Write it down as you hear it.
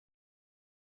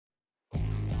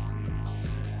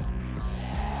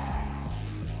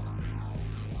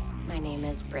name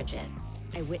is Bridget.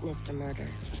 I witnessed a murder.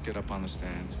 Just get up on the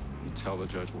stand and tell the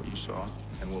judge what you saw,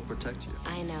 and we'll protect you.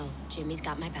 I know. Jimmy's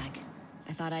got my back.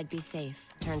 I thought I'd be safe.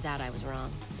 Turns out I was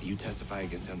wrong. You testify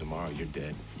against him tomorrow, you're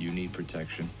dead. You need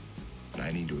protection, and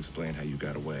I need to explain how you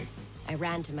got away. I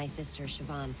ran to my sister,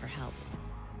 Siobhan, for help.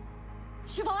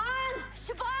 Siobhan!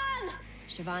 Siobhan!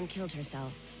 Siobhan killed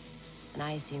herself, and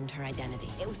I assumed her identity.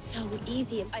 It was so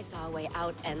easy. I saw a way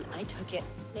out, and I took it.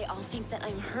 They all think that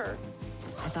I'm her.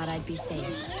 I thought I'd be safe.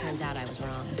 Turns out I was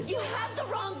wrong. You have the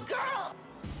wrong girl!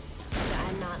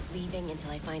 I'm not leaving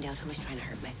until I find out who was trying to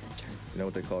hurt my sister. You know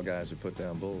what they call guys who put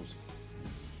down bulls?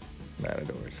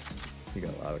 Matadors. You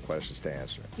got a lot of questions to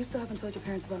answer. You still haven't told your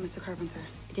parents about Mr. Carpenter.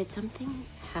 Did something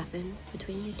happen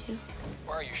between you two?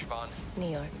 Where are you, Siobhan? New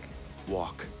York.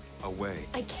 Walk away.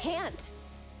 I can't.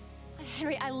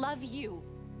 Henry, I love you.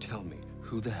 Tell me,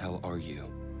 who the hell are you?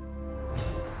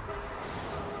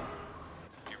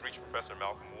 You've reached Professor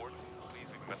Malcolm Ward. Please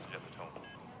leave a message at the tone.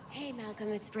 Hey, Malcolm,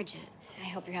 it's Bridget. I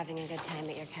hope you're having a good time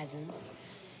at your cousin's.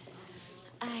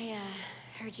 I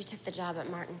heard you took the job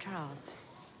at Martin Charles.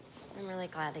 I'm really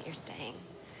glad that you're staying.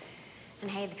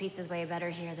 And hey, the pizza's way better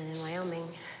here than in Wyoming.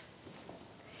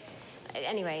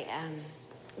 Anyway,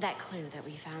 that clue that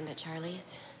we found at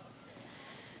Charlie's,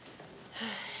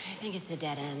 I think it's a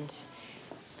dead end.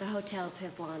 The Hotel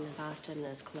Pipwan in Boston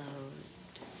is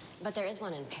closed. But there is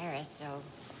one in Paris, so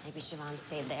maybe Siobhan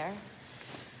stayed there.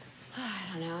 I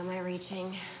don't know, am I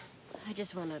reaching? I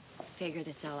just want to figure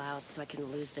this all out so I can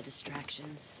lose the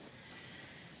distractions.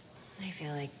 I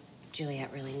feel like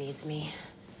Juliet really needs me.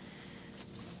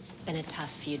 It's been a tough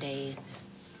few days.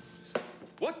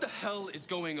 What the hell is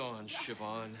going on,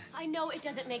 Siobhan? I know it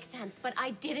doesn't make sense, but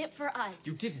I did it for us.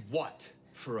 You did what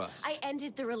for us? I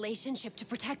ended the relationship to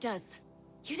protect us.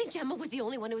 You think Gemma was the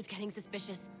only one who was getting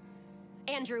suspicious?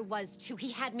 Andrew was too.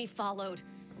 He had me followed.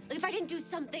 If I didn't do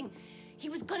something, he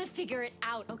was gonna figure it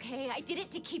out, okay? I did it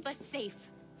to keep us safe.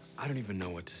 I don't even know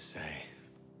what to say.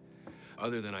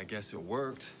 Other than I guess it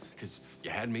worked, because you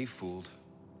had me fooled.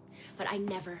 But I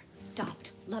never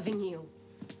stopped loving you.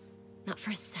 Not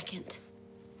for a second.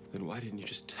 Then why didn't you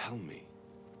just tell me?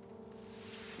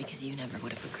 Because you never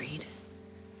would have agreed.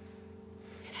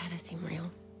 It had to seem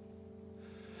real.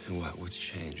 And what? What's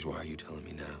changed? Why are you telling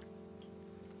me now?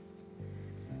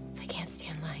 I can't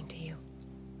stand lying to you.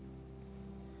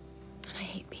 And I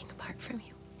hate being apart from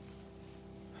you.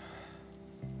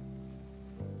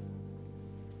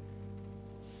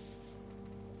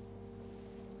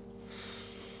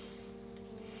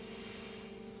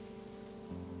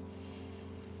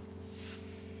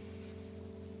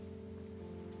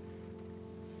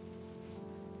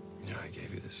 Yeah, I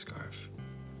gave you this scarf.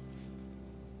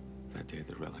 That day at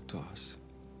the relic toss.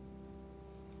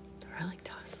 The relic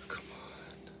toss. Come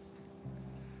on.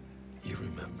 You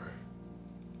remember.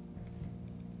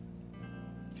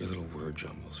 Your little word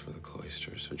jumbles for the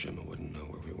cloisters so Gemma wouldn't know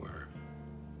where we were.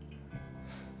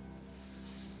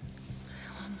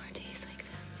 I want more days like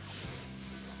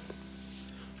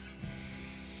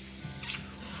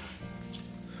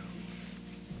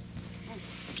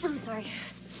that. I'm sorry.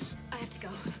 I have to go.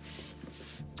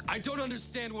 I don't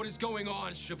understand what is going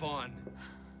on, Siobhan.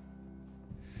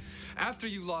 After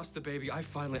you lost the baby, I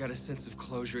finally got a sense of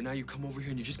closure. Now you come over here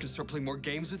and you're just gonna start playing more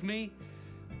games with me?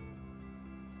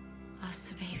 Lost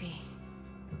the baby.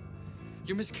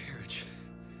 Your miscarriage.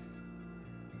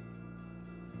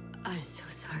 I'm so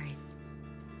sorry.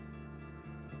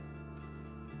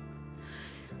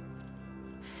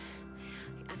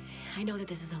 I know that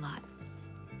this is a lot.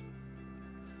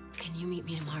 Can you meet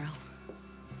me tomorrow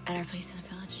at our place in the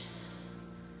village?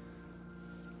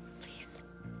 Please.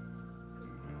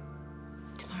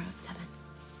 Tomorrow at 7.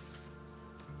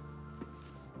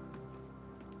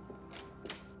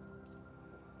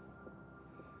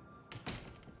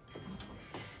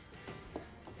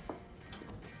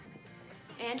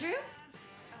 Andrew?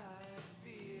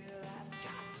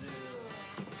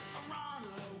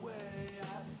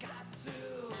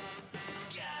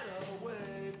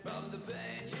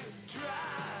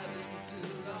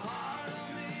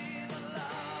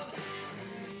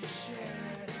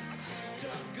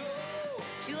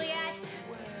 Juliet?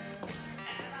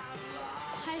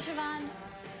 Hi, Siobhan.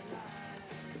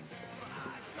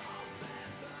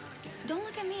 Don't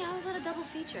look at me. I was at a double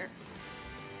feature.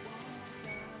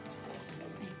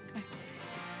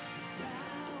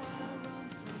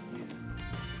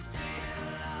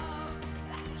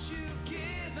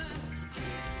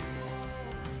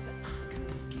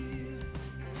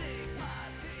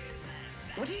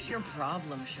 What is your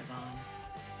problem, Siobhan?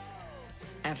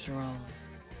 After all,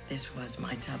 this was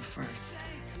my tub first.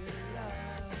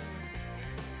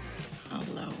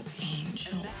 Hello,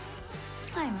 Angel.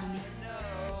 Hi, Mommy.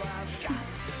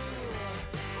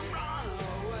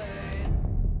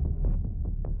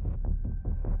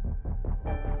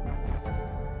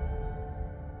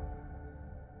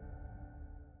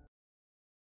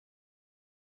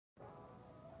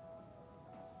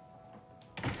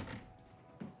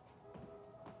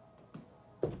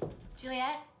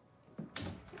 Juliet?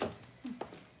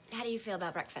 How do you feel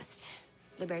about breakfast?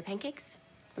 Blueberry pancakes?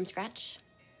 From scratch?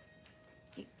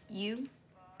 You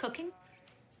cooking?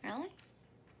 Really?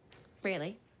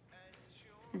 Really?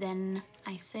 Then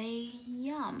I say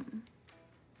yum.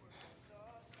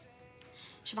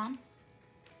 Siobhan,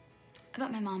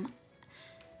 about my mom.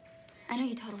 I know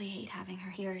you totally hate having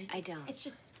her here. I don't. It's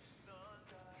just,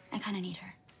 I kind of need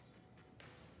her.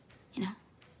 You know?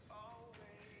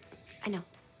 I know.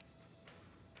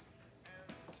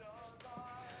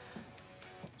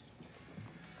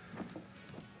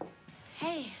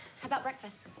 Hey, how about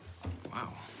breakfast?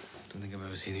 Wow. Don't think I've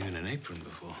ever seen you in an apron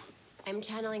before. I'm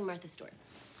channeling Martha Stewart.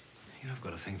 You know I've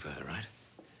got a thing for her, right?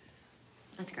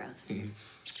 That's gross.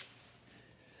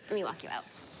 Let me walk you out.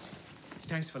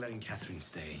 Thanks for letting Catherine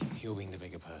stay. You're being the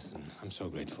bigger person. I'm so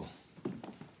grateful.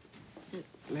 Is it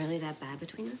really that bad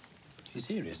between us? You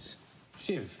serious?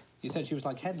 Shiv, you said she was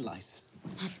like head lice.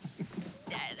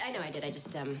 I know I did. I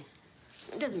just, it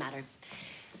doesn't matter.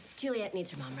 Juliet needs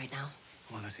her mom right now.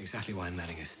 Well, that's exactly why I'm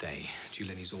letting her stay.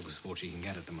 Juliet needs all the support she can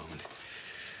get at the moment.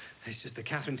 It's just that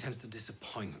Catherine tends to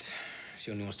disappoint.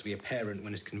 She only wants to be a parent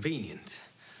when it's convenient.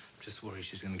 I'm just worried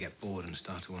she's going to get bored and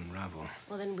start to unravel.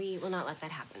 Well, then we will not let that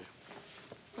happen.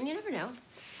 Well, you never know.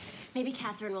 Maybe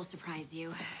Catherine will surprise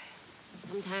you.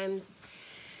 Sometimes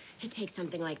it takes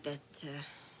something like this to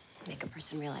make a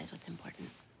person realize what's important.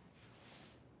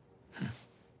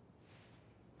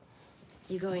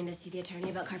 You going to see the attorney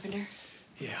about Carpenter?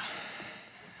 Yeah.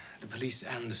 The police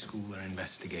and the school are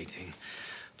investigating.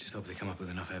 Just hope they come up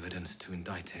with enough evidence to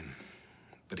indict him.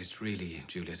 But it's really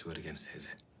Juliet's word against his.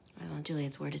 Well,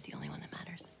 Juliet's word is the only one that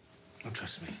matters. Oh,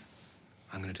 trust me.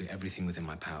 I'm going to do everything within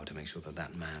my power to make sure that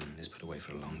that man is put away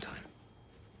for a long time.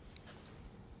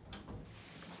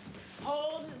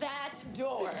 Hold that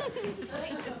door.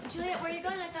 Wait, Juliet, where are you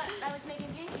going? I thought I was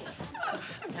making pancakes.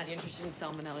 I'm not interested in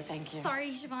salmonella, thank you.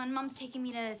 Sorry, Siobhan. Mom's taking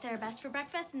me to Sarah Best for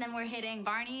breakfast, and then we're hitting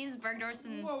Barney's, Bergdorf's,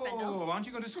 and Whoa, Bendel's. aren't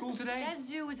you going to school today? That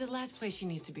zoo is the last place she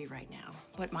needs to be right now.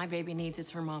 What my baby needs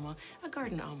is her mama, a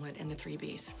garden omelet, and the 3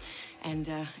 Bs. And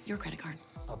your credit card.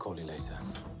 I'll call you later.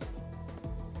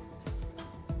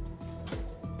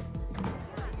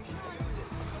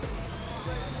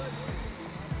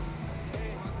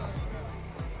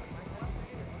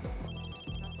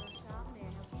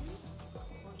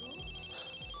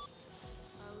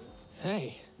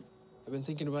 Hey, I've been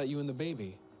thinking about you and the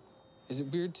baby. Is it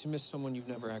weird to miss someone you've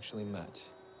never actually met?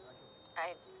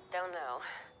 I don't know.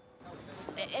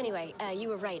 Anyway, you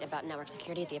were right about network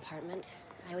security at the apartment.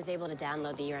 I was able to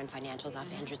download the year-end financials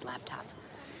off Andrew's laptop.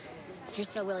 You're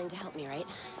still willing to help me, right?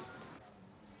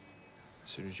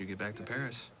 As soon as you get back to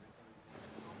Paris.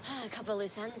 A couple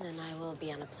loose ends and I will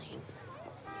be on a plane.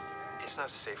 It's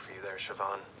not safe for you there,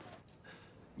 Siobhan.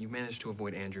 You managed to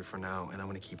avoid Andrew for now, and I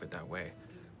want to keep it that way.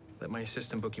 Let my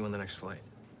assistant book you on the next flight.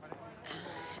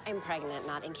 I'm pregnant,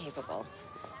 not incapable.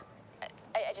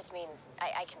 I just mean,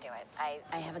 I can do it.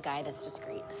 I have a guy that's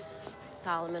discreet.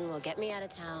 Solomon will get me out of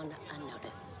town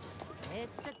unnoticed.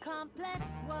 It's a complex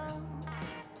world,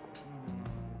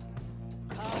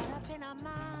 caught up in our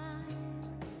minds.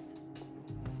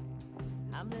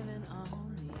 I'm living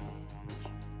on the edge,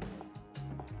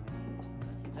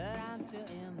 but I'm still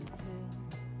in the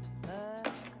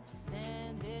till.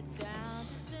 And it's down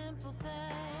to simple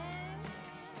things.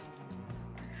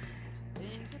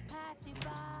 Things that pass you by.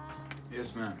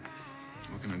 Yes, ma'am.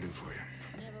 What can I do for you?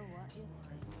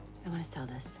 I want to sell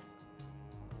this.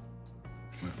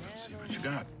 Well, let's see what you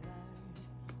got.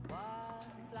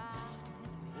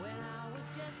 When I was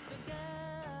just a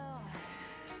girl,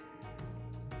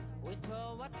 was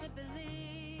told what to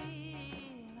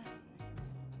believe.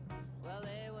 Well,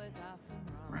 it was often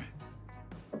wrong. Right.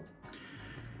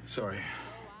 Sorry.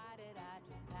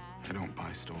 I don't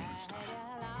buy stolen stuff.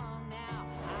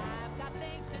 I've got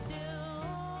things to do.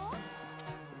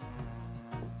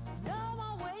 No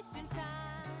more wasting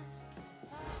time.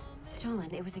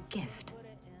 Stolen. It was a gift.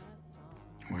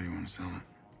 Why do you want to sell it?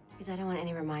 Because I don't want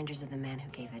any reminders of the man who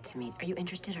gave it to me. Are you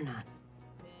interested or not?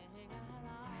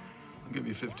 I'll give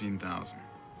you 15,000.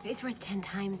 It's worth 10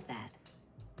 times that.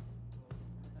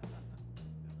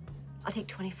 I'll take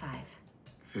 25.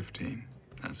 15.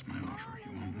 That's my offer.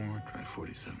 You want more? Try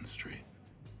 47th Street.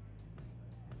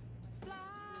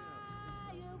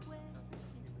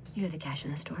 You have the cash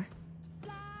in the store?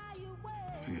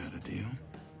 You got it. deal?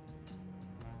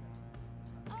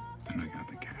 And I got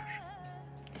the cash.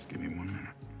 Just give me 1 minute.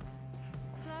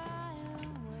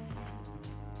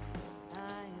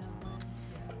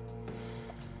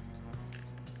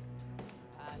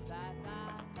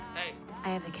 Hey. I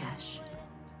have the cash.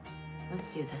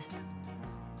 Let's do this.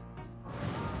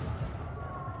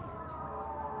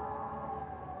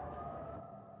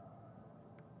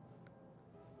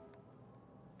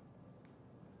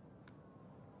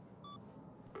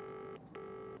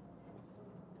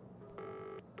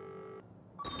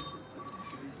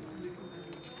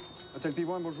 Hotel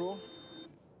P1, bonjour.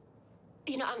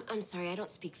 You know, I'm sorry, I don't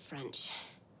speak French.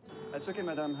 That's okay,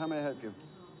 madame. How may I help you?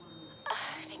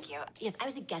 Thank you. Yes, I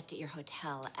was a guest at your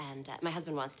hotel, and my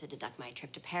husband wants to deduct my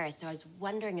trip to Paris, so I was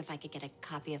wondering if I could get a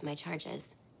copy of my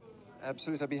charges.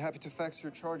 Absolutely. I'd be happy to fax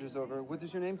your charges over. What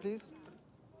is your name, please?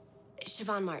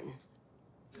 Siobhan Martin.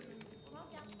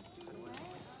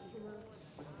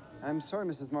 I'm sorry,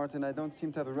 Mrs. Martin. I don't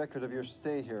seem to have a record of your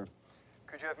stay here.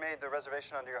 Could you have made the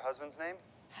reservation under your husband's name?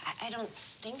 I don't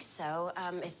think so.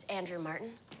 It's Andrew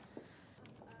Martin.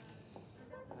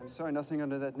 I'm sorry, nothing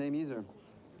under that name either.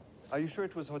 Are you sure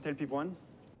it was Hotel P1?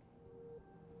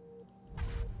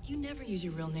 You never use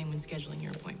your real name when scheduling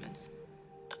your appointments.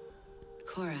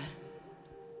 Cora.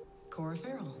 Cora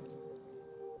Farrell.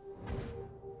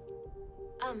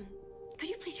 Could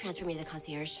you please transfer me to the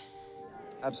concierge?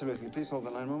 Absolutely. Please hold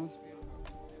the line a moment.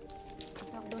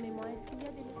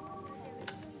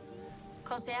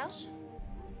 Concierge?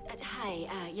 Hi,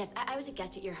 yes, I was a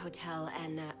guest at your hotel,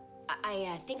 and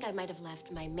I think I might have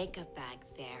left my makeup bag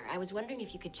there. I was wondering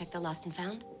if you could check the lost and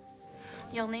found?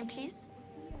 Your name, please?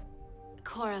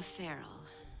 Cora Farrell.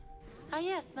 Ah,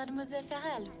 yes, Mademoiselle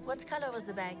Farrell. What color was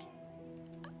the bag?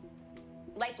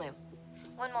 Light blue.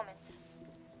 One moment.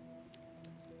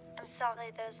 I'm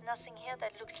sorry, there's nothing here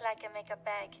that looks like a makeup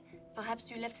bag.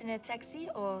 Perhaps you left in a taxi,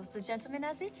 or the gentleman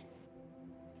has it?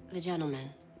 The gentleman.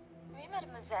 Oui,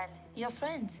 mademoiselle. Your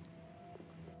friend.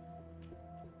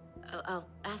 I'll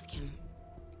ask him.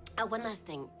 Oh, one last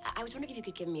thing. I was wondering if you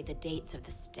could give me the dates of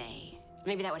the stay.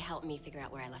 Maybe that would help me figure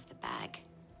out where I left the bag.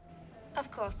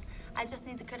 Of course. I just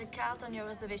need the credit card on your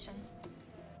reservation.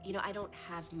 You know, I don't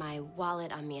have my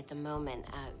wallet on me at the moment.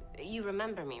 You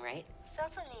remember me, right?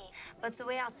 Certainly. But the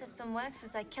way our system works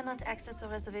is I cannot access a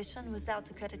reservation without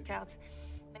a credit card.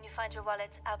 When you find your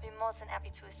wallet, I'll be more than happy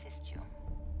to assist you.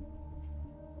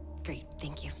 Great,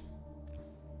 thank you.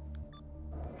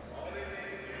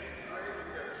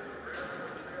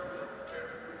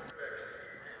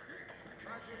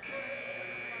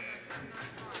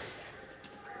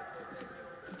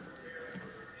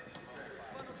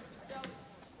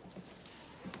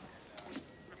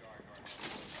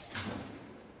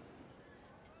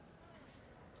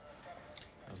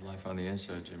 How's life on the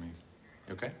inside, Jimmy?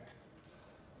 You okay?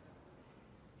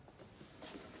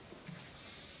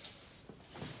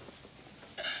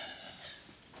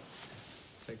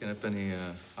 Taking up any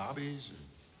hobbies? Or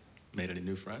made any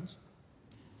new friends?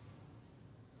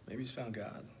 Maybe he's found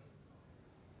God.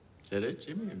 Is that it,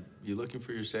 Jimmy? You looking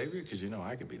for your savior? Because you know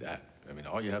I could be that. I mean,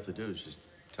 all you have to do is just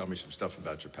tell me some stuff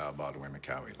about your pal Baldwin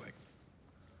McCowie, like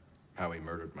how he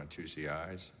murdered my two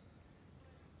CIs.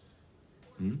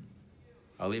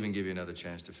 I'll even give you another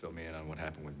chance to fill me in on what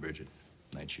happened with Bridget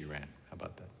the night she ran. How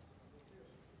about that?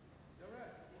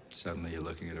 Suddenly you're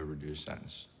looking at a reduced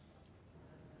sentence.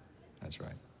 That's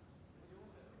right.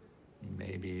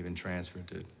 Maybe even transferred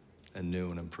to a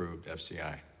new and improved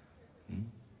FCI.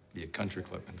 Be a country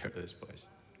club compared to this place.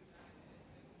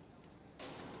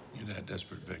 You're that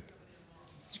desperate, Vic.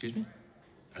 Excuse me?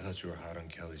 I thought you were hot on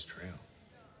Kelly's trail.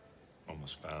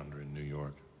 Almost found her in New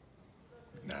York.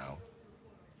 Now,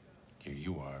 here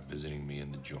you are visiting me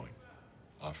in the joint,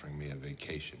 offering me a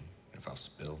vacation if I'll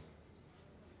spill.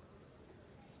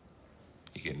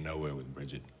 You get nowhere with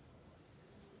Bridget.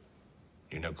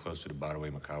 You're no closer to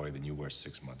Baldwin McCowie than you were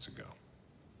 6 months ago.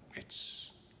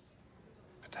 It's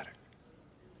pathetic.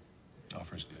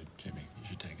 Offer's good, Jimmy. You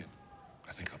should take it.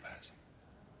 I think I'll pass.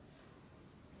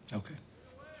 Okay.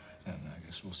 And I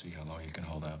guess we'll see how long you can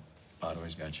hold out.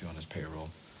 Baldwin's got you on his payroll.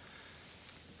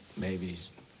 Maybe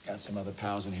he's got some other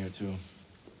pals in here, too.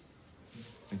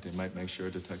 Think they might make sure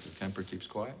Detective Kemper keeps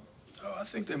quiet? Oh, I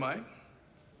think they might.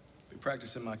 Be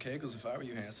practicing my kegels if I were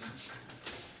you, Hanson.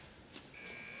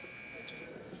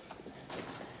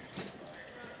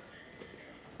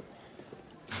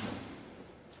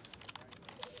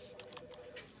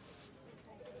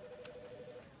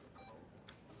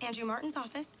 Andrew Martin's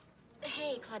office.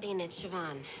 Hey, Claudine, it's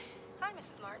Siobhan. Hi,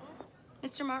 Mrs. Martin.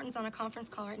 Mr. Martin's on a conference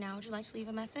call right now. Would you like to leave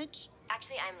a message?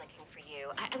 Actually, I'm looking for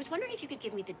you. I was wondering if you could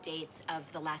give me the dates of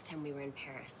the last time we were in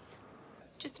Paris.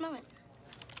 Just a moment.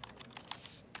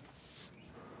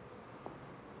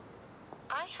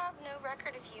 I have no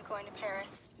record of you going to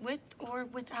Paris, with or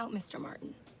without Mr.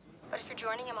 Martin. But if you're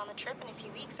joining him on the trip in a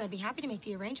few weeks, I'd be happy to make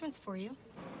the arrangements for you.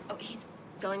 Oh, he's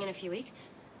going in a few weeks?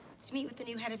 To meet with the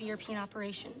new head of European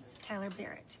operations, Tyler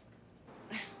Barrett.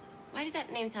 Why does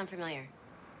that name sound familiar?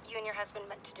 You and your husband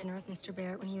went to dinner with Mr.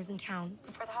 Barrett when he was in town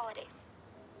before the holidays.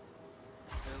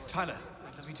 Tyler,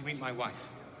 allow me to meet my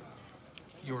wife.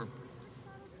 Your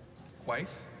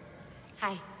wife?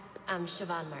 Hi, I'm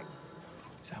Siobhan Martin.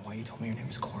 Is that why you told me your name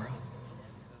was Cora?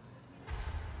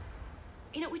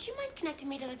 You know, would you mind connecting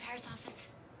me to the Paris office?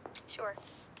 Sure.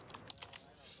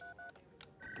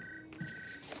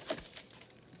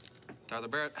 Tyler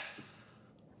Barrett.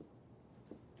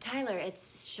 Tyler, it's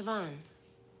Siobhan.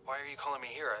 Why are you calling me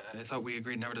here? I thought we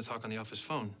agreed never to talk on the office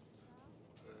phone.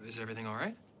 Is everything all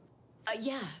right?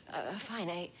 Yeah, fine.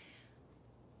 I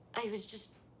was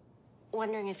just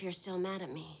wondering if you're still mad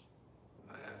at me.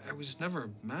 I was never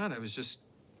mad. I was just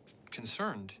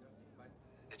concerned.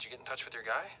 Did you get in touch with your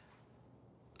guy?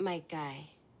 My guy.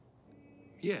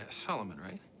 Yeah, Solomon,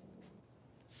 right?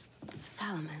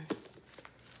 Solomon.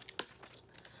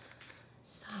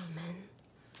 Solomon.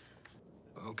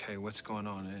 Okay, what's going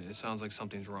on? It sounds like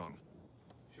something's wrong.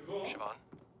 Siobhan?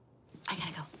 I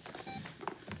gotta go.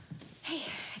 Hey,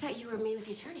 I thought you were meeting with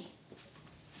the attorney.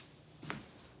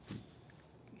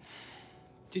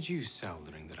 Did you sell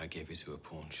the ring that I gave you to a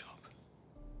pawn shop?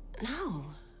 No.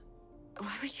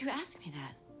 Why would you ask me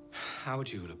that? How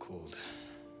would you have called?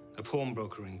 A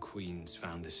pawnbroker in Queens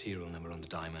found the serial number on the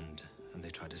diamond, and they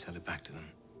tried to sell it back to them.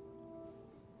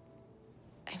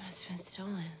 It must have been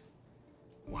stolen.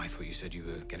 Well, I thought you said you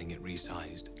were getting it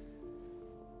resized.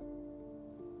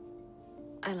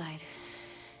 I lied.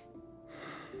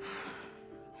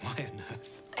 Why on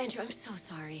earth? Andrew, I'm so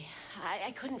sorry.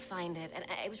 I couldn't find it, and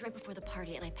it was right before the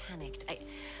party, and I panicked. I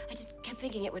just kept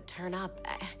thinking it would turn up.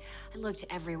 I looked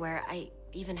everywhere. I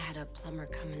even had a plumber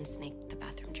come and snake the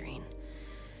bathroom drain.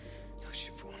 Oh,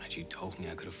 Siobhan, had you told me,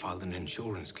 I could have filed an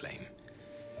insurance claim.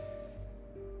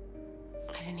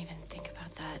 I didn't even think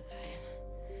about that.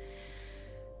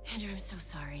 Andrew, I'm so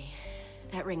sorry.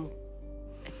 That ring,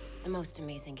 it's the most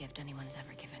amazing gift anyone's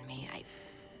ever given me. I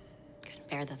couldn't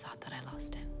bear the thought that I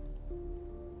lost it.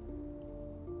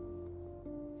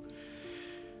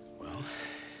 Well,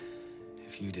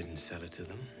 if you didn't sell it to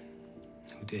them,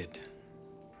 who did?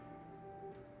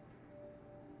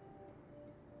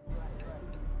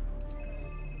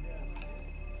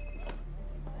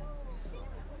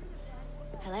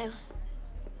 Hello?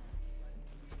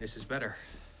 This is better.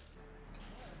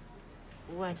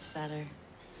 What's better?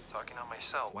 Talking on my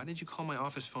cell. Why did you call my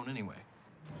office phone anyway?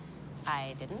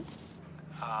 I didn't?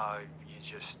 You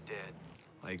just did.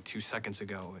 Like 2 seconds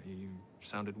ago. You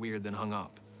sounded weird, then hung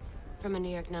up. From a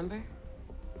New York number?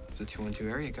 It's a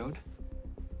 212 area code.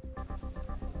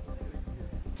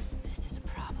 This is a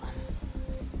problem.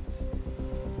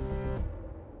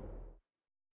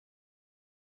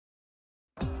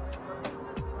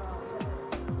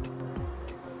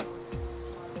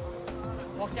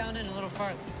 Walk down in a little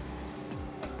farther.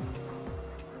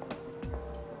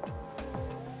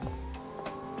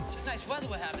 Some nice weather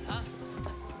we're having, huh?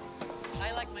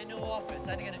 I like my new office.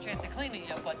 I didn't get a chance to clean it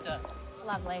yet, but, It's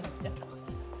lovely. Give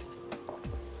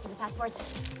the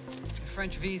passports. the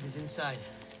French visa's inside.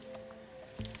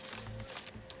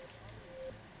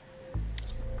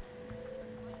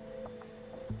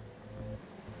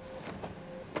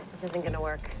 This isn't gonna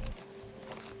work.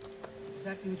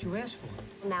 Exactly what you asked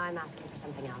for. Now I'm asking for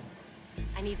something else.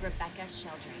 I need Rebecca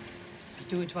Sheldrake. You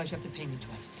do it twice, you have to pay me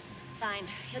twice. Fine.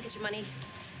 You'll get your money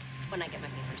when I get my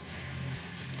papers.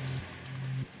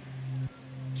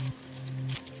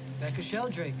 Becca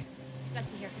Sheldrake. Expect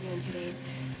to hear from you in 2 days.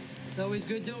 It's always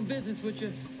good doing business with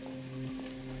you.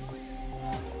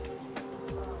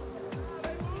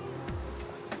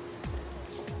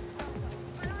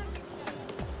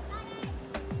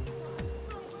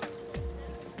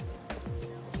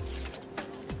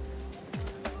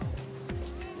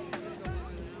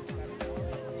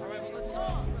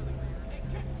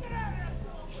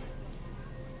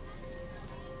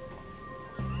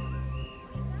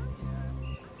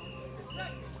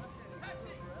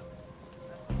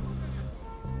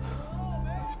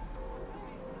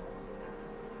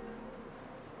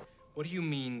 What do you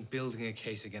mean building a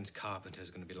case against Carpenter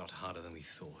is going to be a lot harder than we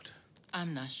thought?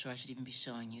 I'm not sure I should even be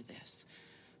showing you this.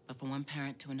 But from one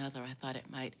parent to another, I thought it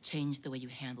might change the way you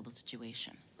handle the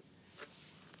situation.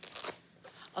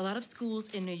 A lot of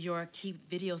schools in New York keep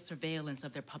video surveillance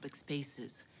of their public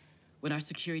spaces. When our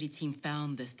security team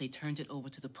found this, they turned it over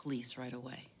to the police right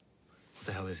away. What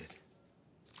the hell is it?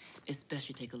 it's best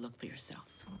you take a look for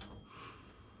yourself.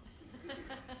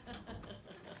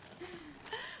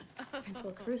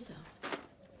 Principal Caruso.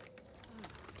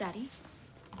 Daddy?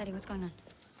 Daddy, what's going on?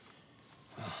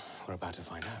 We're about to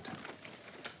find out.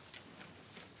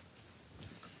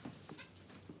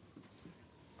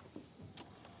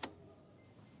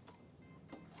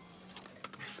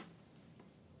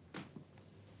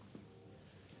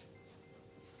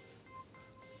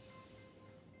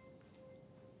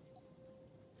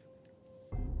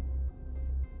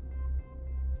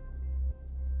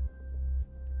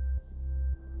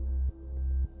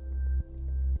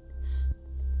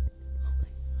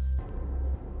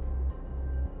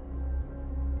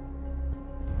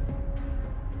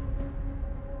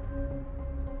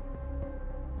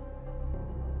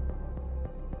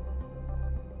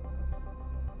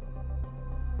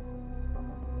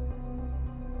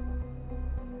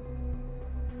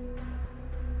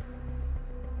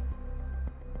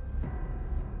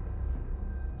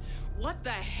 What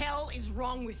the hell is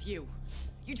wrong with you?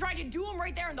 You tried to do him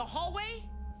right there in the hallway?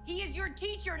 He is your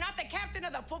teacher, not the captain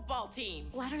of the football team.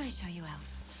 Why don't I show you out?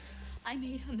 I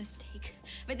made a mistake,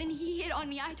 but then he hit on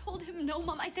me. I told him no,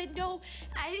 Mom. I said no.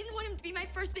 I didn't want him to be my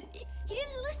first, but he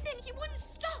didn't listen. He wouldn't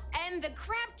stop. And the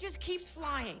crap just keeps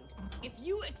flying. If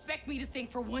you expect me to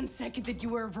think for 1 second that you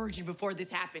were a virgin before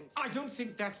this happened. I don't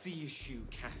think that's the issue,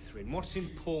 Catherine. What's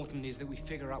important is that we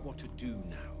figure out what to do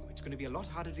now. It's going to be a lot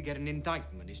harder to get an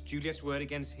indictment. It's Juliet's word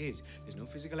against his. There's no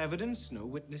physical evidence, no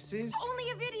witnesses.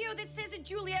 Only a video that says that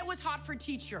Juliet was hot for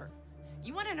teacher.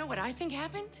 You want to know what I think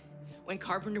happened? When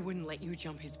Carpenter wouldn't let you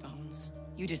jump his bones,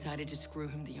 you decided to screw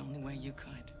him the only way you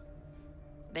could.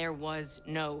 There was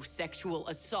no sexual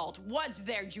assault, was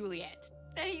there, Juliet?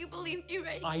 Daddy, you believe me,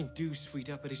 right? I do,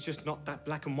 sweetheart, but it's just not that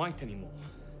black and white anymore.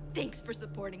 Thanks for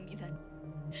supporting me, then.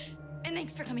 And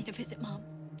thanks for coming to visit, Mom.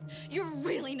 You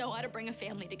really know how to bring a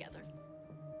family together.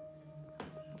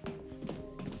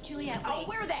 Juliet, wait. Oh,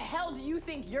 where the hell do you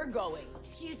think you're going?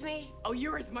 Excuse me? Oh,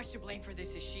 you're as much to blame for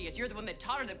this as she is. You're the one that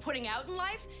taught her that putting out in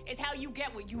life is how you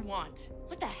get what you want.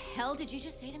 What the hell did you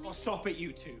just say to me? Oh, stop it,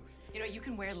 you two. You know, you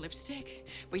can wear lipstick,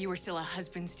 but you were still a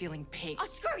husband-stealing pig. Oh,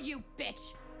 screw you,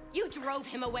 bitch! You drove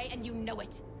him away and you know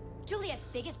it. Juliet's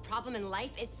biggest problem in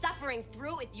life is suffering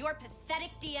through with your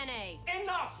pathetic DNA.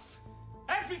 Enough!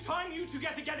 Every time you two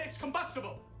get together, it's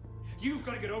combustible. You've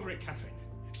got to get over it, Catherine.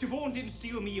 Siobhan didn't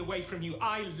steal me away from you.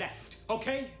 I left,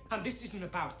 okay? And this isn't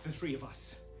about the three of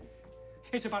us.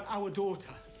 It's about our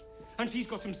daughter. And she's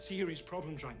got some serious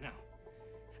problems right now.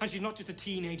 And she's not just a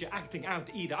teenager acting out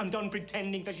either. I'm done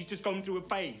pretending that she's just going through a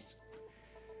phase.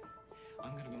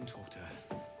 I'm gonna go and talk to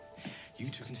her. You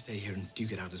two can stay here and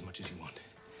duke it out as much as you want.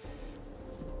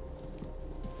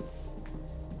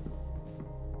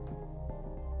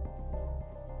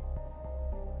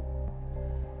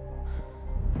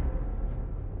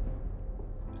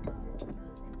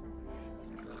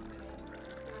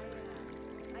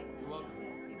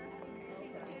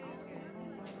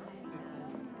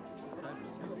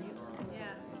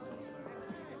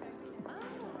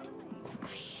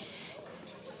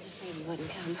 You wouldn't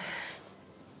come.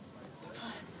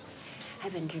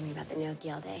 I've been dreaming about the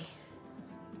gnocchi all day.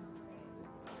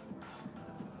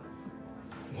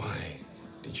 Why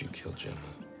did you kill Gemma?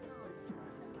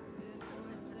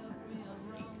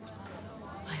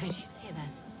 Why would you say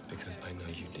that? Because I know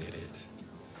you did it,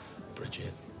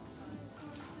 Bridget.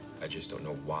 I just don't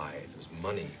know why. If it was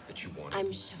money that you wanted. I'm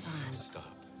Siobhan.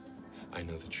 Stop. I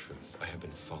know the truth. I have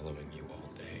been following you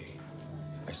all day.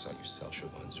 I saw you sell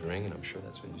Siobhan's ring, and I'm sure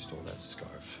that's when you stole that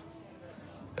scarf.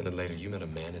 And then later, you met a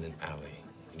man in an alley,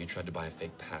 and you tried to buy a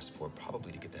fake passport,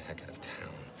 probably to get the heck out of town.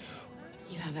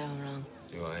 You have it all wrong.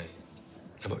 Do I?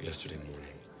 How about yesterday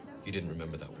morning? You didn't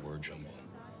remember that word jumble.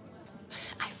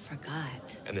 I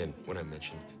forgot. And then, when I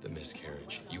mentioned the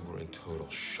miscarriage, you were in total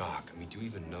shock. I mean, do you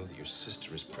even know that your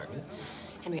sister is pregnant?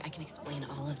 Henry, I can explain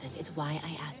all of this. It's why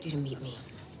I asked you to meet me.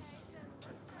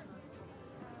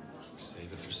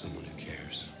 Save it for someone who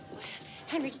cares.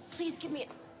 Henry, just please give me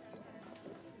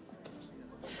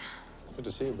Good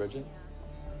to see you, Bridget.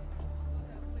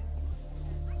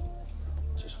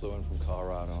 Just flew in from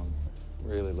Colorado. I'm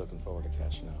really looking forward to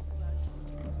catching up.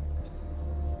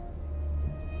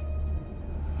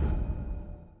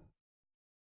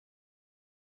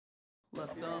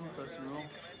 Left thumb, press and roll.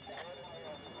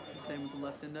 Same with the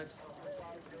left index.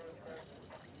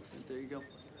 There you go.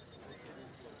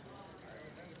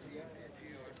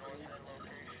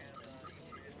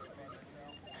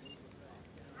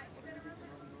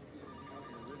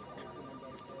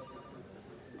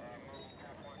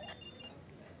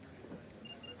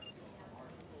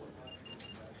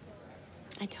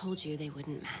 I told you they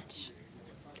wouldn't match.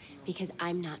 Because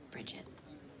I'm not Bridget.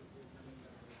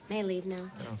 May I leave now?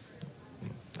 No,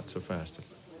 not so fast.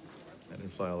 I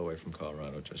didn't fly all the way from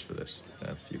Colorado just for this. I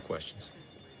have a few questions.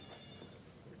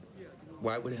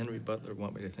 Why would Henry Butler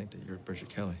want me to think that you're Bridget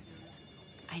Kelly?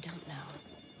 I don't know.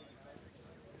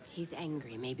 He's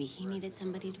angry. Maybe he needed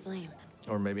somebody to blame.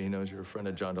 Or maybe he knows you're a friend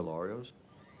of John DeLario's,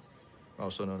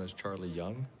 also known as Charlie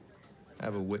Young. I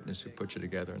have a witness who put you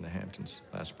together in the Hamptons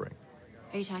last spring.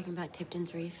 Are you talking about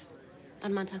Tipton's Reef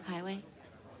on Montauk Highway?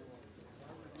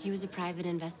 He was a private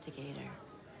investigator.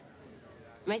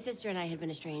 My sister and I had been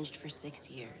estranged for 6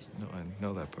 years. No, I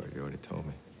know that part. You already told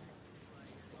me.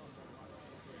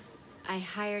 I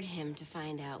hired him to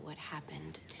find out what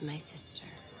happened to my sister.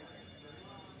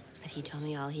 But he told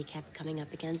me all he kept coming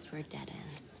up against were dead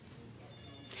ends.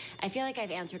 I feel like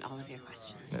I've answered all of your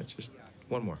questions. Yeah, just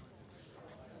one more.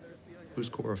 Who's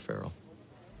Cora Farrell?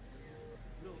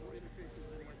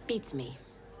 Beats me.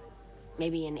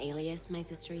 Maybe an alias my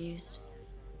sister used.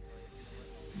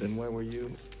 Then why were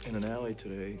you in an alley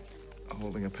today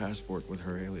holding a passport with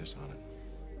her alias on it?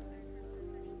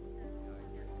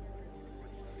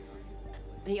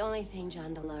 The only thing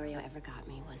John DeLario ever got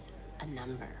me was a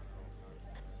number.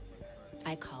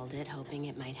 I called it, hoping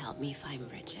it might help me find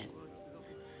Bridget.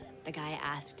 The guy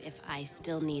asked if I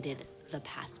still needed the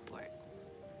passport.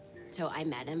 So I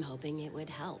met him, hoping it would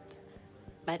help.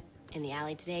 But in the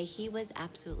alley today, he was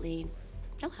absolutely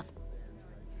no help.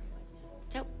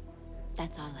 So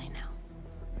that's all I know.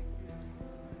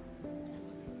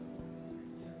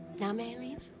 Now may I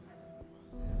leave?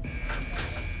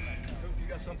 You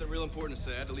got something real important to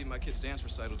say. I had to leave my kid's dance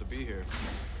recital to be here.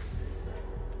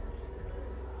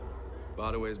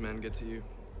 Bodaway's men get to you.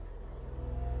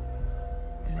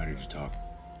 I'm ready to talk.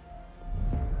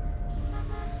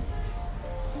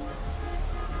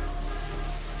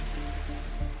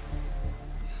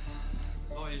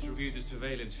 Lawyers reviewed the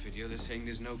surveillance video. They're saying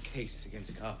there's no case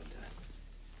against Carpenter.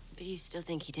 But you still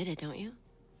think he did it, don't you?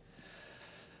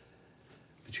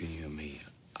 Between you and me,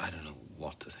 I don't know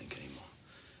what to think anymore.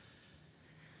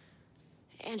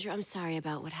 Andrew, I'm sorry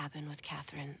about what happened with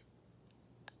Catherine.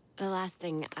 The last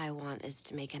thing I want is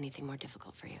to make anything more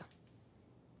difficult for you.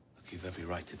 Look, you've every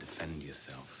right to defend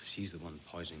yourself. She's the one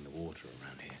poisoning the water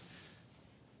around here.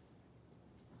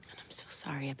 And I'm so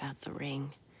sorry about the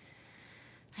ring.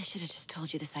 I should have just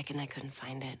told you the second I couldn't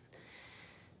find it.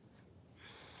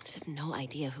 I just have no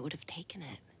idea who would have taken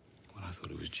it. Well, I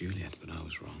thought it was Juliet, but I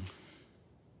was wrong.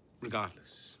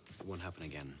 Regardless, it won't happen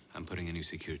again. I'm putting a new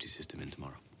security system in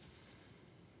tomorrow.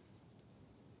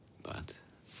 But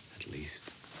at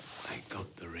least I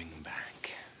got the ring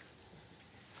back.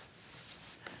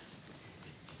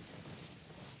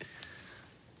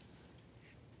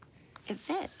 It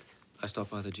fits. I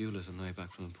stopped by the jeweler's on the way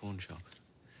back from the pawn shop.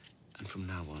 And from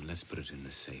now on, let's put it in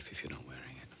the safe if you're not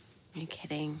wearing it. Are you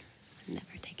kidding? I'm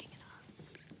never taking it off.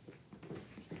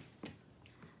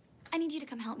 I need you to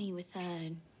come help me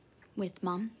with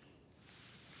Mom.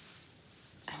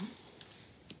 Oh?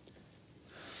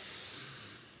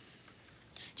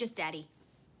 Just Daddy,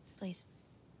 please.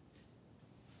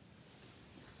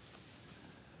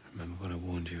 Remember what I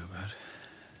warned you about?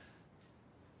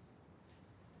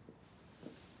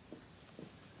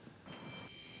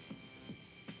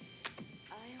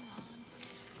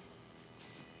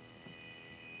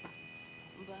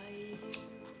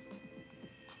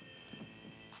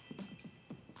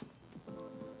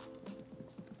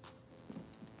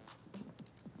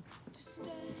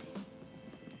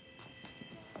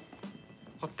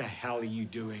 What the hell are you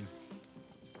doing?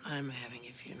 I'm having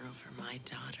a funeral for my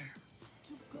daughter.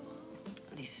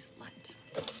 This slut.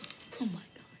 Oh my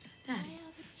God, Daddy.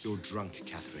 You're drunk,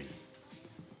 Catherine.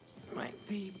 My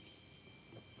baby.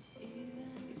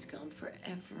 He's gone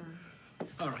forever.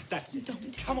 All right, that's it.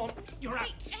 Come on, you're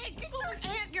out. Hey, get your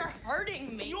hands. You're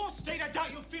hurting me. In your state, I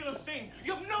doubt you'll feel a thing.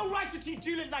 You have no right to treat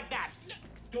Juliet like that.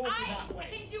 Don't do that way.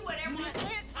 I can do whatever I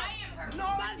want. I am her No,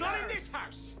 mother. not in this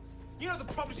house. You know the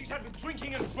problems she's had with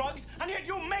drinking and drugs, and yet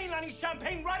you're mainlining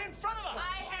champagne right in front of her.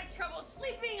 I have trouble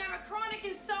sleeping. I'm a chronic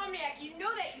insomniac. You know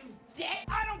that, you dick.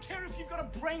 I don't care if you've got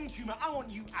a brain tumor. I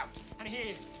want you out. And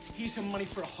here's some money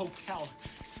for a hotel.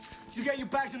 You get your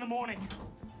bags in the morning.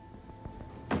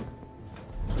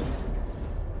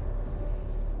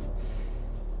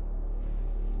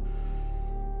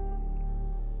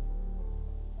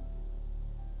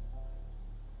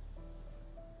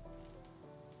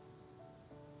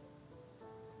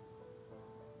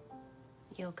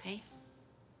 You okay?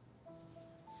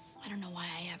 I don't know why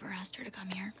I ever asked her to come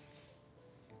here.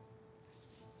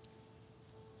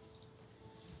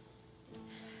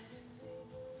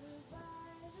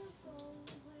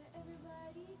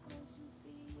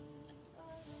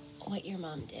 What your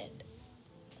mom did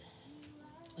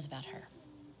was about her.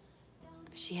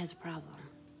 She has a problem.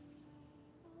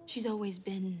 She's always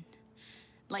been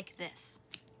like this.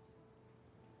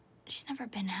 She's never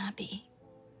been happy.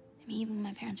 I mean, even when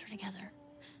my parents were together.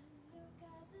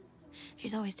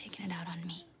 She's always taken it out on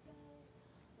me.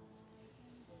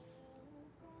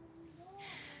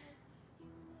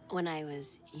 When I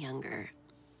was younger,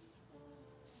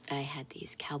 I had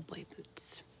these cowboy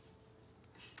boots.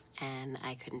 And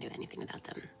I couldn't do anything without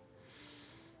them.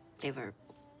 They were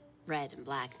red and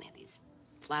black, and they had these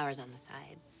flowers on the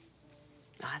side.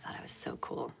 Oh, I thought I was so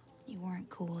cool. You weren't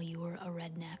cool, you were a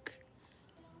redneck.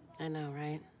 I know,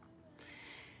 right?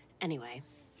 Anyway,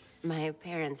 my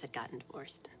parents had gotten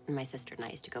divorced, and my sister and I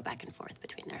used to go back and forth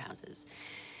between their houses.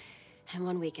 And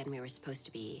one weekend we were supposed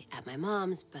to be at my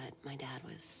mom's, but my dad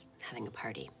was having a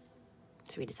party.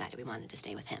 So we decided we wanted to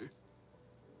stay with him.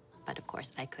 But of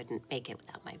course, I couldn't make it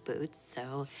without my boots,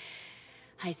 so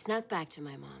I snuck back to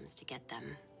my mom's to get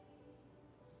them,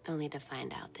 only to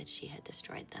find out that she had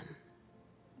destroyed them.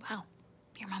 Wow,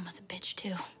 your mom was a bitch,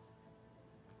 too.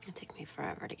 It took me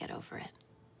forever to get over it.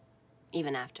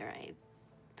 Even after I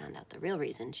found out the real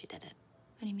reason she did it.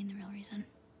 What do you mean, the real reason?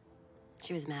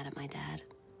 She was mad at my dad.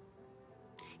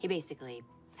 He basically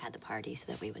had the party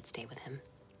so that we would stay with him.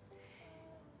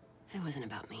 It wasn't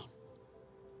about me.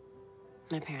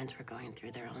 My parents were going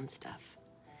through their own stuff.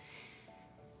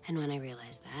 And when I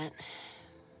realized that,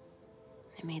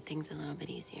 it made things a little bit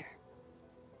easier.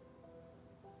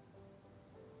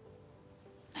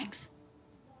 Thanks.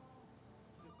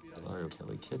 Delario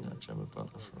Kelly kidnapped Gemma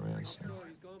Butler for ransom.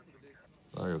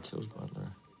 Delario kills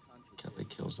Butler. Kelly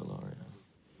kills Delario.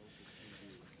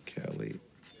 Kelly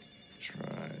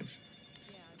tries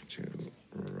to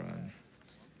run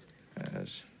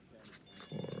as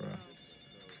Cora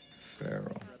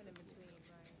Farrell.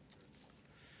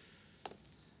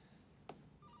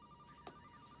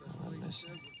 I'm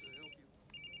missing.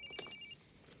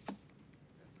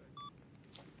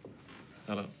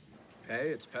 Hello. Hey,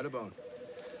 it's Pettibone.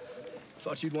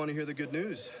 Thought you'd want to hear the good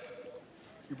news.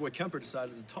 Your boy Kemper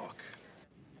decided to talk.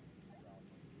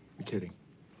 You're kidding.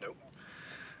 Nope.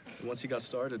 And once he got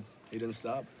started, he didn't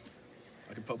stop.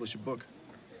 I could publish a book.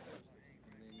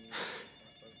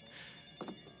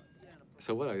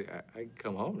 So what? I can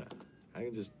come home now. I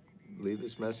can just leave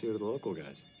this mess here to the local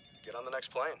guys. Get on the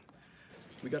next plane.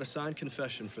 We got a signed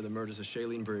confession for the murders of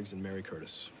Shailene Briggs and Mary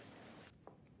Curtis.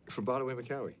 From Broadway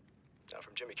McCowie. Now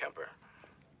from Jimmy Kemper.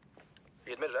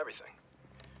 He admitted everything.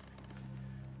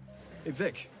 Hey,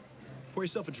 Vic, pour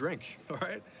yourself a drink, all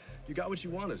right? You got what you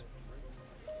wanted.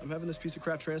 I'm having this piece of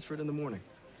crap transferred in the morning.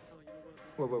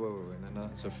 Wait, no,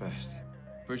 not so fast.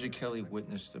 Bridget Kelly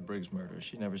witnessed the Briggs murder.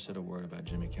 She never said a word about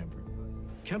Jimmy Kemper.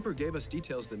 Kemper gave us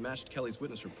details that matched Kelly's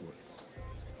witness report.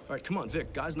 All right, come on,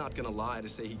 Vic. Guy's not gonna lie to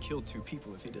say he killed 2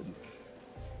 people if he didn't.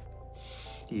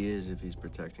 He is if he's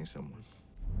protecting someone.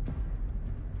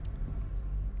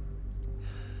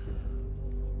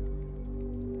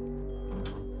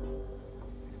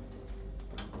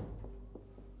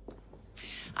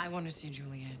 I want to see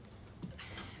Juliet.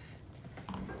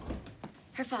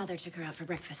 Her father took her out for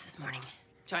breakfast this morning.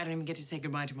 So I don't even get to say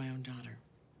goodbye to my own daughter.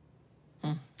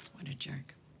 What a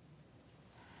jerk.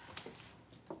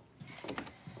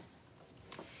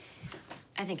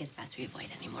 I think it's best we avoid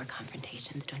any more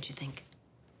confrontations, don't you think?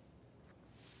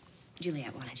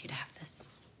 Juliet wanted you to have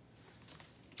this.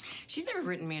 She's never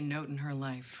written me a note in her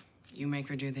life. You make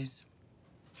her do this.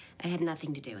 I had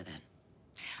nothing to do with it.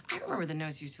 I remember the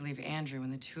notes you used to leave Andrew when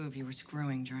the 2 of you were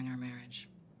screwing during our marriage.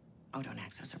 Oh, don't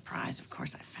act so surprised. Of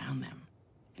course I found them.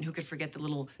 And who could forget the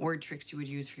little word tricks you would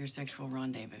use for your sexual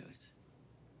rendezvous?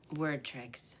 Word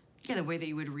tricks? Yeah, the way that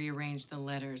you would rearrange the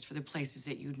letters for the places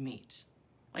that you'd meet.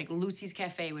 Like Lucy's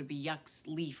Cafe would be Yuck's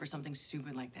Leaf or something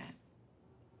stupid like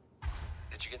that.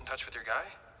 Did you get in touch with your guy?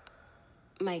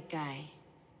 My guy.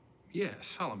 Yeah,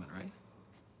 Solomon, right?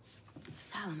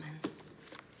 Solomon.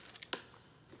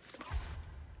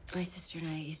 My sister and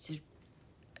I used to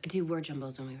do word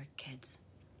jumbles when we were kids.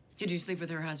 Did you sleep with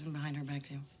her husband behind her back,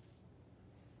 too?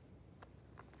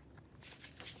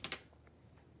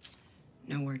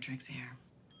 No word tricks here.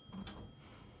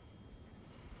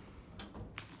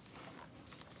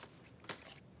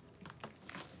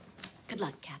 Good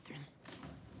luck, Catherine.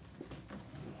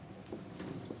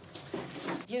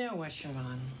 You know what,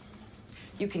 Siobhan?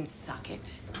 You can suck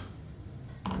it.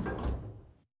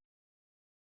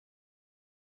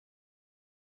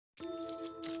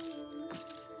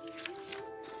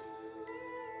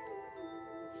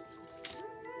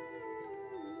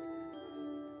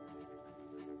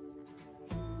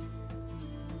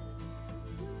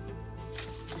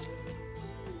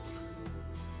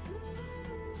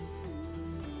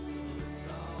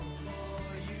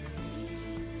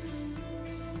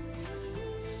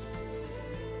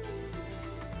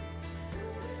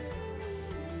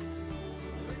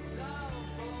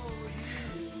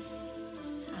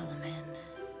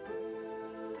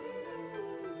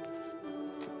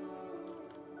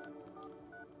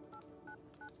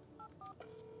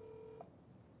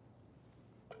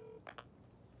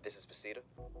 Mrs. Facita?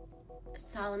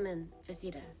 Solomon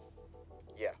Visita.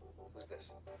 Yeah. Who's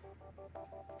this?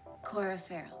 Cora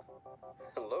Farrell.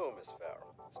 Hello, Miss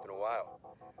Farrell. It's been a while.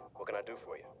 What can I do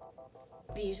for you?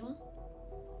 The usual?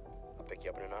 I'll pick you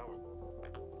up in an hour.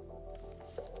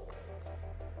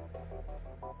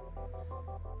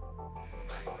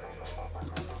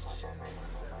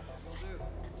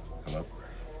 Hello?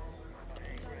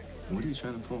 What are you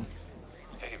trying to pull?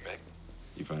 Hey, Vic.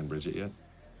 You find Bridget yet?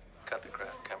 Cut the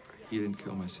crap, Kemper. You didn't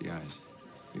kill my CIs.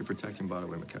 You're protecting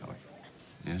Broadway McCowie.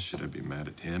 Yeah, should I be mad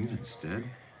at him instead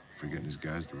for getting his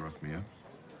guys to rough me up?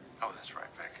 Oh, that's right,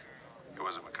 Vic. It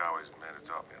wasn't McCowie's man who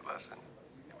taught me a lesson.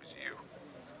 It was you.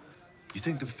 You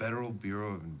think the Federal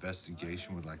Bureau of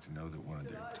Investigation would like to know that one of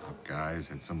their top guys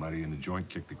had somebody in the joint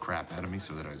kick the crap out of me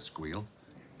so that I'd squeal?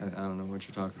 I don't know what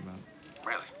you're talking about.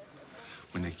 Really?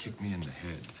 When they kicked me in the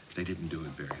head, they didn't do it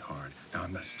very hard. Now,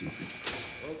 I'm not stupid.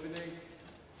 Opening.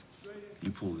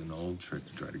 You pulled an old trick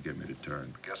to try to get me to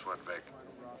turn. But guess what, Vic?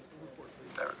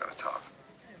 Never gonna talk.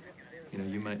 You know,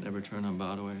 you might never turn on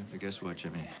Broadway, but guess what,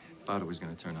 Jimmy? Broadway's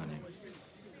gonna turn on you.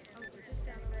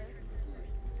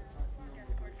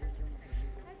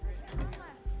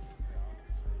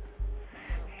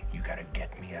 You gotta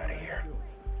get me out of here.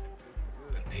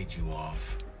 I paid you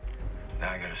off. Now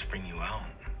I gotta spring you out.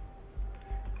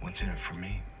 What's in it for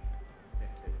me?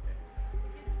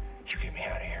 You get me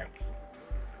out of here.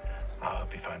 I'll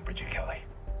help you find Bridget Kelly.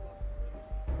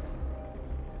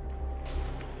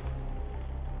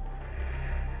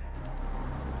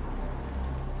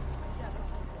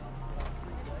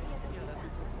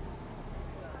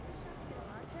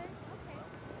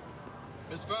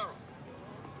 Miss Farrell,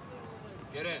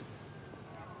 get in.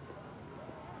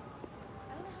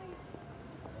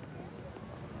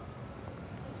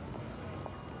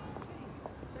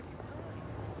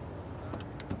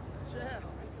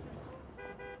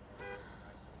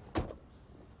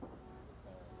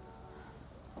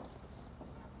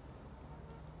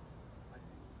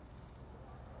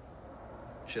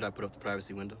 Should I put up the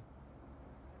privacy window?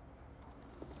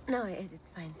 No,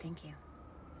 it's fine, thank you.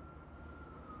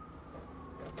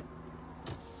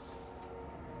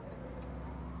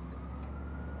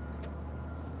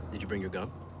 Did you bring your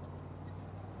gun?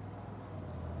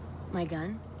 My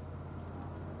gun?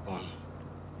 Oh.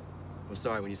 I'm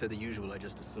sorry, when you said the usual, I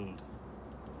just assumed.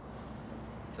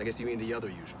 So I guess you mean the other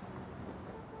usual.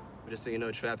 But just so you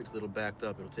know, traffic's a little backed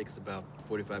up. It'll take us about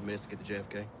 45 minutes to get to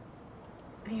JFK.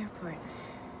 The airport.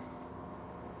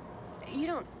 You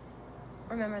don't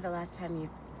remember the last time you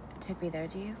took me there,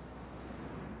 do you?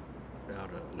 About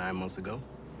 9 months ago.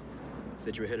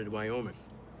 Said you were headed to Wyoming.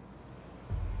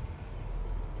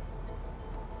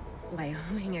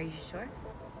 Wyoming, are you sure?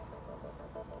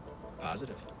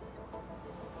 Positive.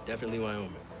 Definitely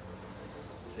Wyoming.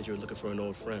 Said you were looking for an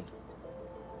old friend.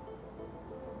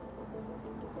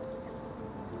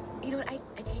 You know what,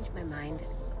 I changed my mind.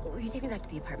 Will you take me back to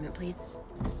the apartment, please?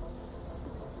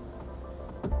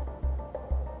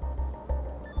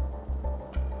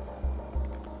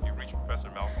 You reached Professor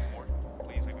Malcolm Ward.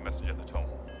 Please leave a message at the tone.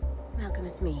 Malcolm,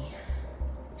 it's me.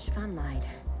 Siobhan lied.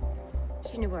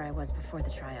 She knew where I was before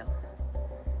the trial.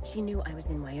 She knew I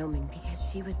was in Wyoming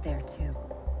because she was there too.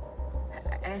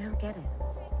 I don't get it.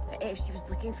 If she was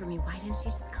looking for me, why didn't she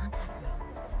just contact me?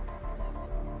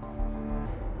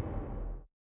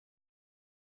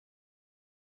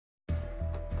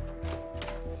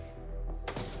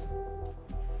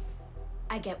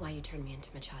 I get why you turned me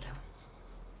into Machado.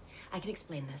 I can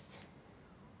explain this.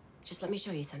 Just let me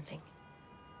show you something.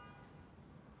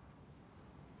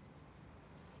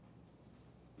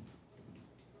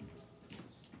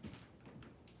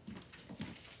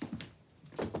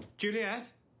 Juliet,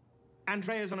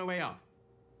 Andrea's on her way up.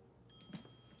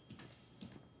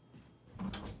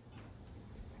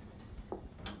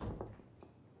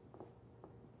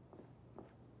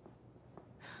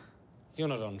 You're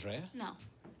not Andrea? No,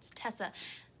 it's Tessa.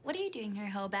 What are you doing here,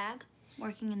 hoe bag?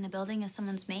 Working in the building as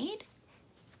someone's maid?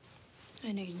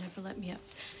 I know you'd never let me up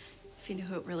if you knew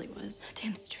who it really was.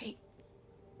 Damn straight.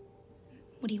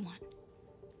 What do you want?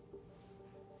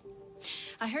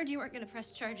 I heard you weren't going to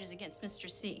press charges against Mr.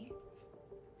 C.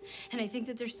 And I think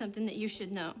that there's something that you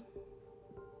should know.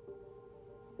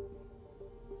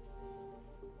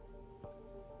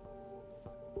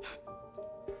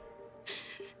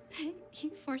 He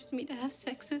forced me to have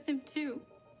sex with him, too.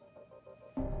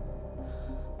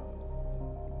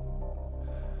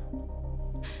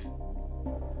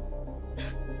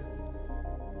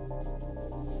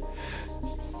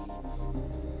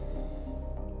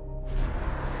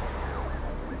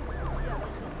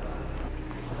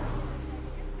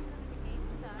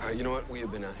 How right, you know what? We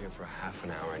have been out here for half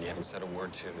an hour and you haven't said a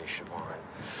word to me, Siobhan.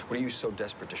 What are you so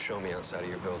desperate to show me outside of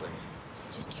your building?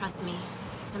 Just trust me.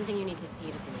 It's something you need to see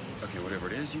to believe. Okay, whatever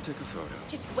it is, you take a photo.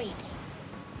 Just wait.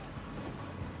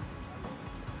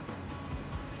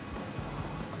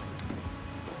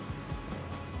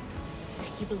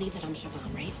 You believe that I'm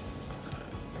Siobhan, right?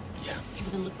 Yeah. Okay,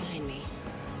 well then look behind me.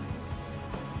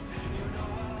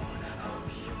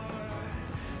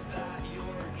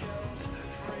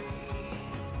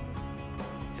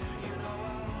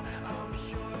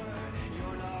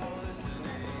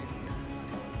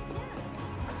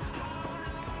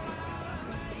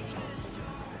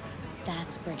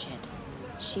 That's Bridget.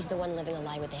 She's the one living a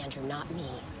lie with Andrew, not me.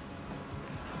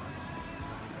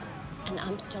 And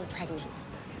I'm still pregnant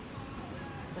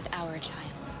with our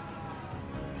child.